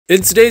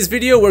In today's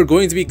video, we're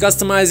going to be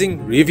customizing,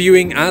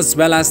 reviewing as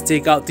well as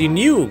take out the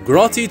new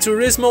Grotti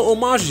Turismo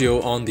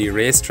Omaggio on the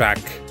racetrack.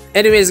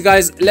 Anyways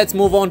guys, let's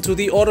move on to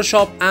the auto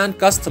shop and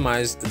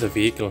customize the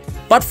vehicle.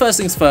 But first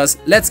things first,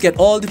 let's get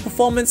all the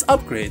performance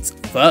upgrades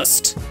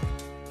first.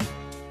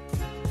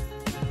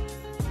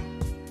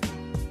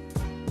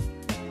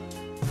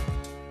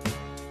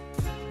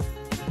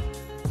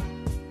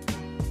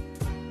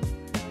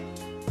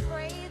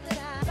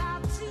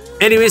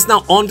 Anyways,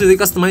 now on to the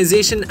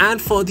customization,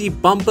 and for the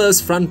bumpers,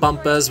 front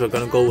bumpers, we're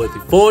gonna go with the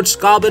forged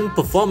carbon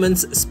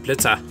performance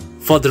splitter.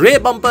 For the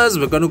rear bumpers,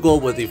 we're gonna go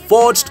with the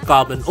forged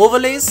carbon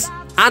overlays,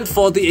 and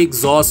for the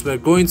exhaust, we're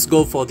going to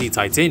go for the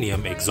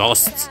titanium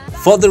exhausts.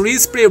 For the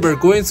respray, we're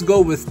going to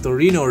go with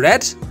Torino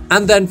red,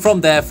 and then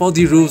from there, for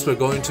the roofs, we're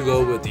going to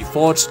go with the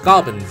forged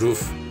carbon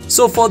roof.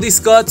 So for the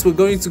skirts, we're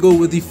going to go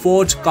with the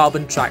forged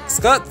carbon track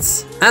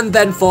skirts, and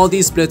then for the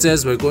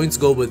splitters, we're going to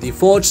go with the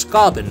forged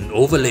carbon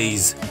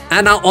overlays.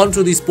 And now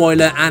onto the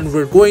spoiler, and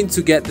we're going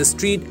to get the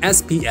street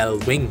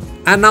SPL wing.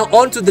 And now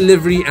onto the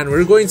livery, and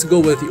we're going to go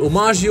with the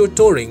Omaggio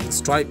touring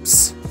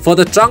stripes. For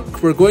the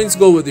trunk, we're going to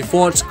go with the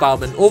forged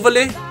carbon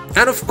overlay,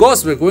 and of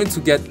course we're going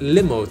to get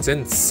limo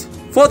tints.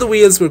 For the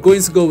wheels, we're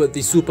going to go with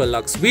the Super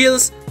Lux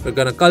wheels, we're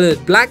gonna color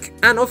it black,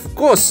 and of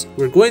course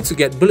we're going to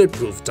get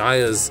bulletproof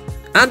tires.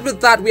 And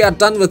with that, we are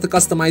done with the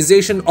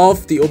customization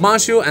of the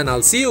Omaggio, and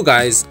I'll see you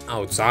guys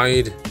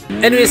outside.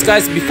 Anyways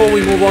guys, before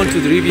we move on to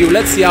the review,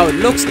 let's see how it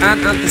looks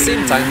and at the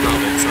same time how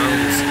it sounds.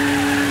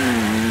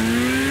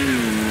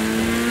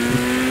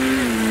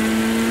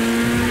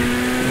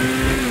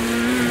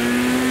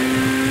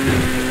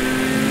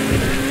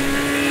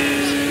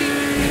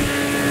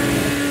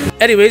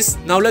 Anyways,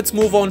 now let's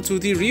move on to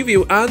the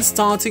review, and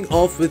starting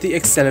off with the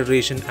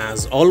acceleration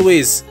as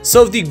always.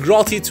 So the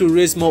Grotti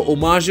Turismo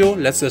Omaggio,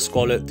 let's just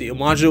call it the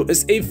Omaggio,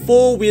 is a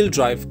 4-wheel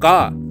drive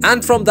car.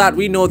 And from that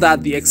we know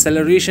that the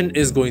acceleration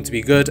is going to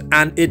be good,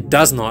 and it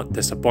does not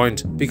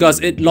disappoint because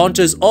it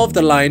launches off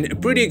the line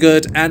pretty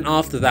good, and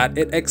after that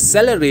it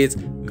accelerates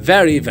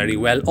very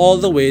well all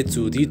the way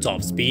to the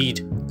top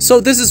speed.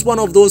 So this is one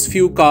of those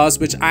few cars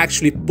which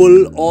actually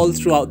pull all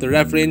throughout the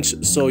rev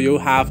range, so you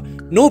have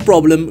no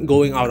problem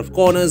going out of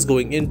corners,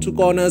 going into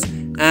corners,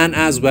 and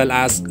as well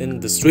as in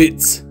the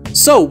streets.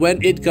 So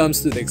when it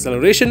comes to the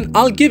acceleration,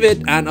 I'll give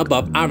it an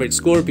above average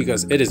score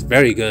because it is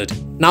very good.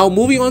 Now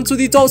moving on to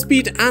the top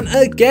speed, and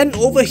again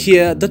over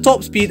here the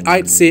top speed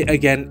I'd say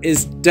again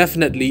is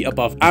definitely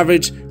above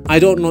average. I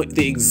don't know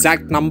the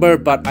exact number,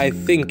 but I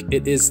think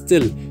it is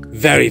still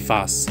very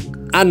fast.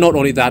 And not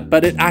only that,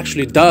 but it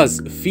actually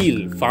does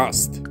feel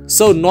fast.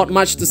 So not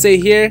much to say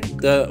here.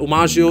 The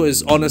Omaggio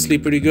is honestly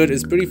pretty good,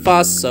 it's pretty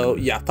fast, so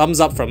yeah,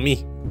 thumbs up from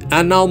me.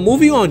 And now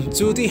moving on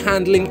to the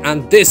handling,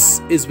 and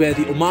this is where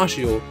the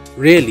Omaggio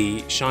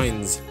really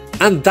shines.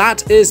 And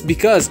that is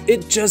because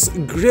it just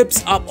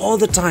grips up all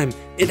the time.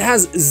 It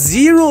has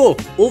zero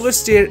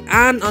oversteer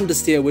and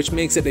understeer, which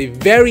makes it a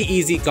very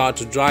easy car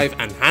to drive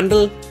and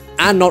handle.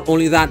 And not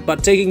only that,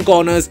 but taking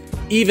corners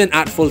even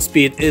at full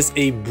speed is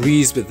a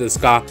breeze with this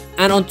car.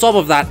 And on top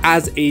of that,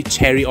 as a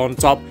cherry on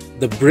top,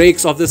 the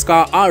brakes of this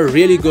car are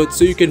really good,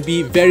 so you can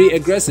be very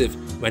aggressive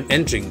when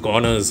entering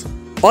corners.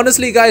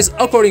 Honestly guys,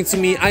 according to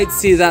me, I'd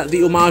say that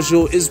the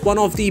Omaggio is one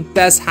of the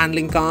best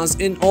handling cars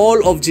in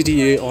all of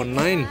GTA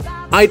Online.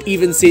 I'd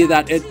even say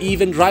that it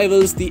even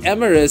rivals the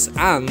Emirates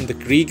and the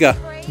Krieger,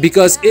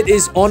 because it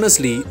is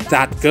honestly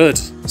that good.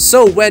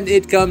 So when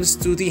it comes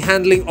to the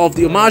handling of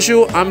the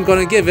Omaggio, I'm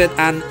gonna give it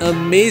an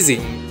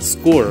amazing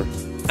score.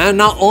 And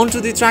now on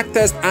to the track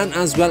test and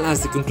as well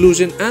as the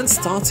conclusion, and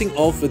starting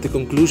off with the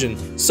conclusion.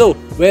 So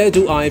where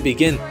do I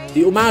begin?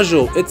 The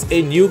Omaggio, it's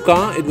a new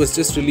car. It was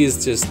just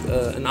released just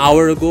an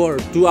hour ago or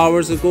 2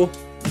 hours ago.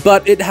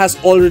 But it has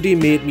already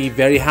made me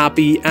very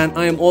happy, and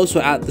I am also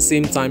at the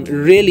same time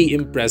really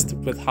impressed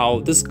with how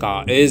this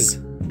car is.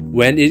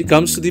 When it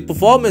comes to the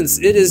performance,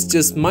 it is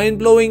just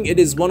mind-blowing. It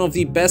is one of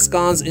the best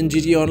cars in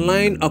GTA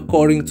Online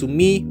according to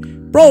me,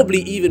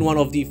 probably even one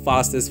of the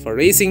fastest for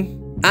racing.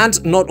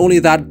 And not only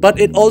that, but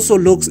it also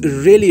looks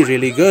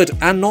really good.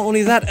 And not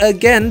only that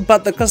again,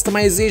 but the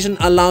customization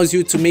allows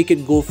you to make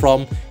it go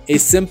from a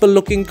simple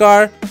looking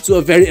car to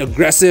a very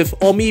aggressive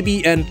or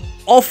maybe an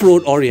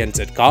off-road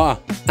oriented car,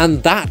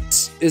 and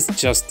that is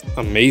just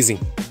amazing.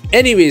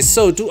 Anyways,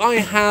 so do I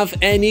have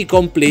any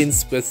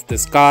complaints with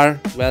this car?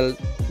 Well,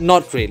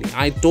 not really.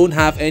 I don't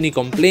have any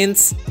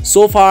complaints.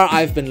 So far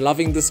I've been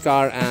loving this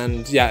car,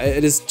 and yeah,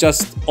 it is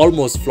just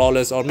almost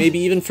flawless, or maybe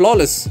even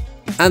flawless.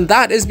 And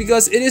that is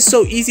because it is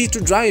so easy to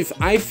drive.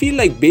 I feel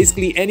like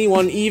basically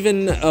anyone,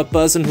 even a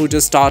person who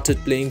just started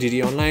playing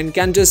GTA Online,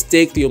 can just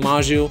take the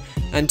Omaggio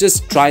and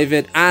just drive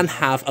it and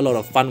have a lot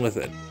of fun with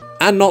it.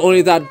 And not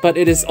only that, but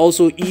it is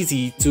also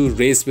easy to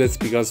race with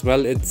because,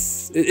 well,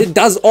 it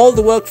does all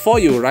the work for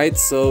you, right?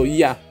 So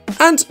yeah.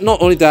 And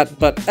not only that,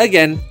 but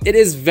again, it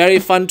is very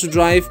fun to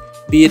drive,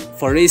 be it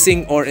for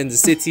racing or in the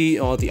city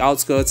or the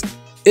outskirts.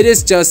 It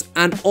is just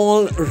an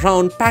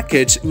all-round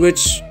package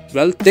which,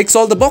 well, ticks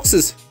all the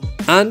boxes.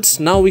 And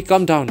now we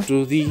come down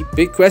to the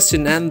big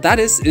question, and that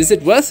is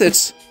it worth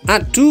it?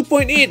 At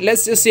 2.8,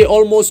 let's just say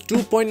almost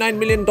 $2.9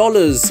 million,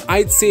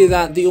 I'd say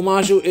that the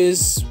Omaggio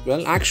is,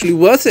 well, actually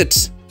worth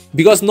it.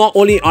 Because not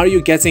only are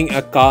you getting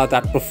a car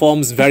that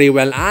performs very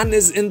well and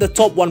is in the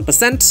top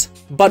 1%,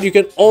 but you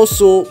can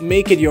also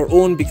make it your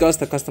own because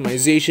the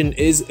customization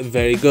is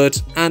very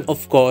good, and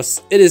of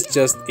course it is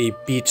just a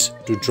beat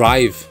to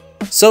drive.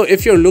 So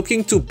if you're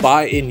looking to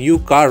buy a new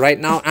car right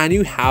now and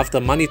you have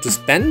the money to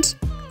spend,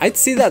 I'd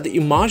say that the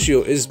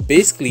Omaggio is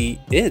basically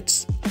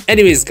it.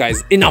 Anyways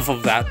guys, enough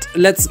of that.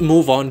 Let's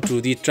move on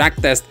to the track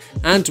test.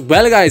 And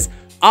well guys,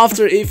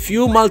 after a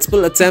few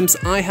multiple attempts,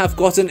 I have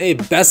gotten a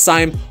best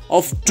time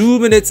of 2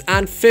 minutes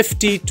and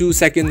 52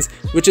 seconds,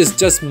 which is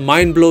just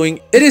mind-blowing.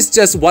 It is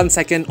just 1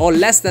 second or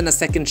less than a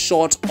second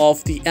short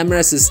of the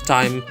MRS's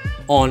time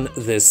on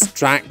this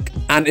track.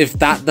 And if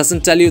that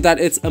doesn't tell you that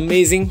it's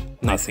amazing,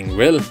 nothing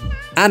will.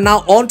 And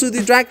now on to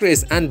the drag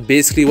race, and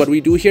basically what we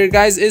do here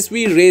guys is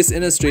we race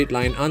in a straight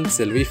line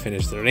until we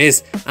finish the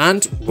race.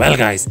 And well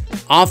guys,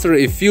 after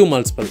a few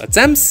multiple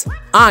attempts,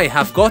 I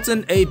have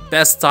gotten a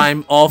best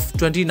time of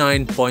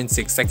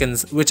 29.6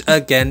 seconds, which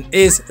again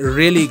is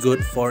really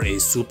good for a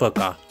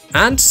supercar.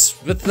 And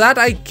with that,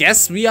 I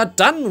guess we are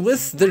done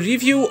with the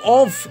review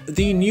of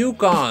the new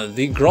car,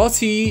 the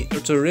Grotti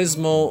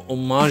Turismo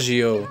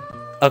Omaggio.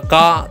 A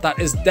car that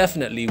is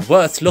definitely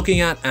worth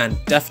looking at and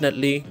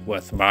definitely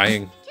worth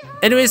buying.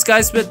 Anyways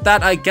guys, with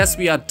that, I guess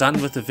we are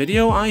done with the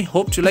video. I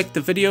hope you liked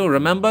the video.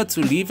 Remember to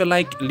leave a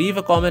like, leave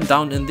a comment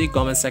down in the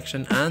comment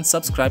section, and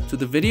subscribe to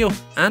the video.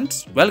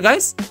 And well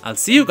guys, I'll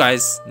see you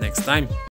guys next time.